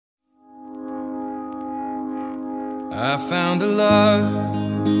I found a love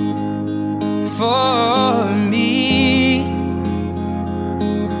for me.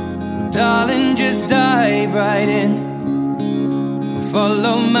 Darling, just dive right in,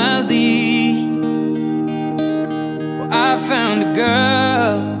 follow my lead. Well, I found a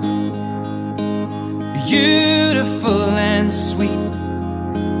girl, beautiful and sweet.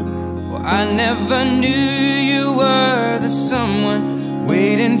 Well, I never knew you were the someone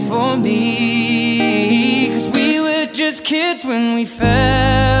waiting for me. 'Cause we were just kids when we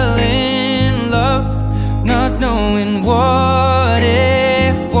fell in love, not knowing what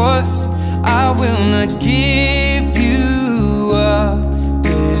it was. I will not give you up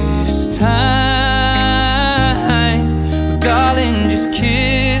this time. Darling, just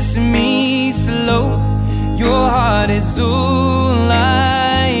kiss me slow. Your heart is all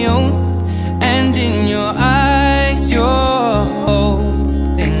I own, and in your eyes you're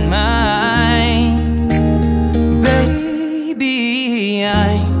holding mine. Baby,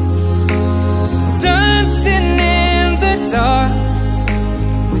 I'm dancing in the dark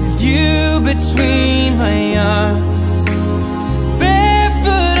with you between my arms,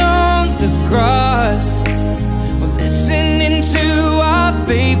 barefoot on the grass. We're listening to our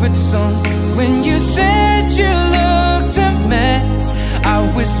favorite song. When you said you looked a mess, I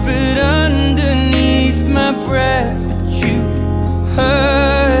whispered underneath my breath, but you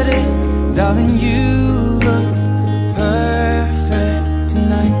heard it. Darling, you look perfect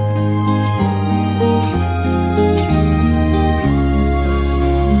tonight.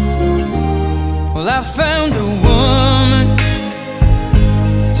 Well, I found a woman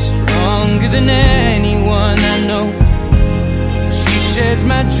stronger than anyone I know. She shares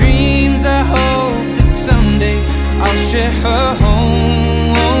my dreams. I hope that someday I'll share her home.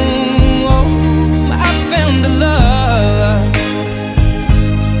 I found a love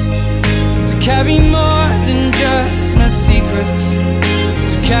to carry more than just my secrets,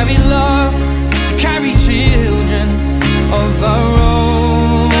 to carry love, to carry children of our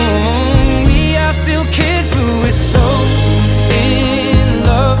own. We are still kids, but we're so in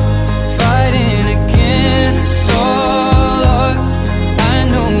love, fighting against all odds. I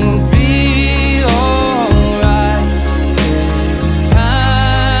know we'll be alright this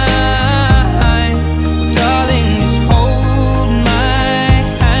time. Darling, just hold my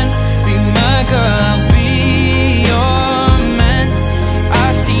hand, be my girl, I'll be your man. I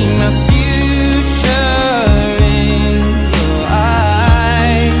see my future in your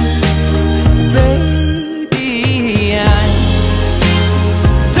eyes. Baby, I'm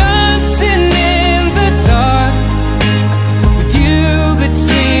dancing in the dark with you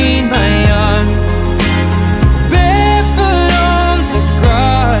between my arms, barefoot on the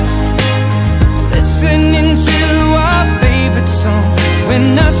grass, listening to our favorite song. When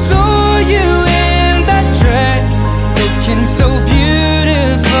I saw you in that dress, looking so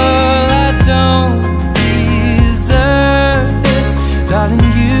beautiful, I don't deserve this. Darling,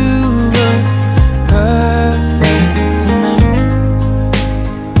 you look perfect tonight.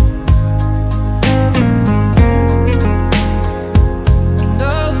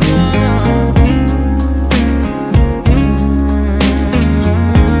 No, no, no.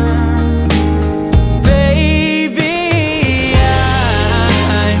 Baby,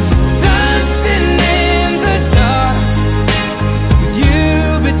 I'm dancing in the dark with you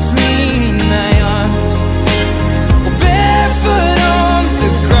between my arms, or barefoot on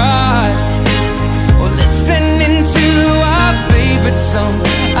the grass, or listening to our favorite song.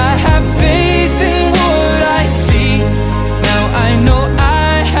 I have faith in what I see. Now I know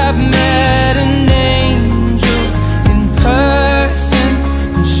I have met an angel in person,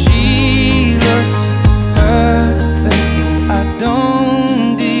 and she looks perfect. I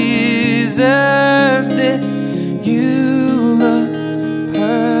don't deserve